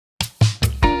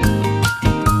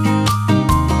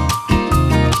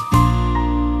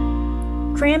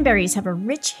Cranberries have a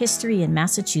rich history in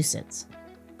Massachusetts.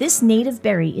 This native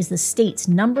berry is the state's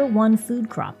 #1 food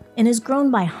crop and is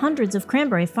grown by hundreds of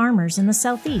cranberry farmers in the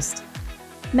Southeast.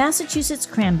 Massachusetts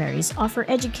cranberries offer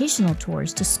educational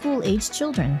tours to school-aged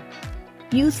children.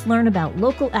 Youth learn about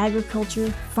local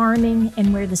agriculture, farming,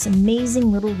 and where this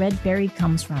amazing little red berry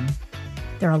comes from.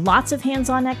 There are lots of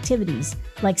hands-on activities,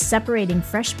 like separating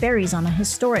fresh berries on a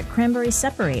historic cranberry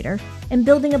separator and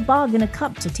building a bog in a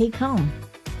cup to take home.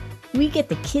 We get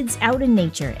the kids out in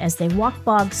nature as they walk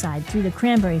bogside through the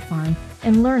cranberry farm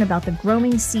and learn about the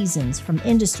growing seasons from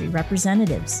industry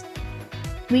representatives.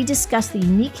 We discuss the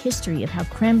unique history of how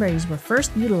cranberries were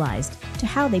first utilized to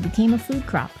how they became a food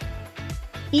crop.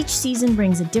 Each season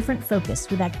brings a different focus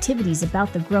with activities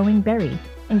about the growing berry,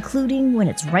 including when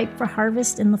it's ripe for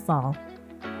harvest in the fall.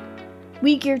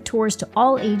 We gear tours to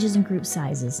all ages and group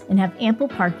sizes and have ample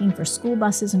parking for school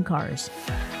buses and cars.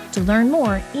 To learn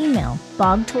more, email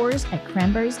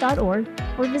bogtours@cranberries.org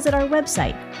or visit our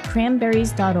website,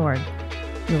 cranberries.org.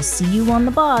 We'll see you on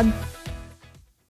the bog!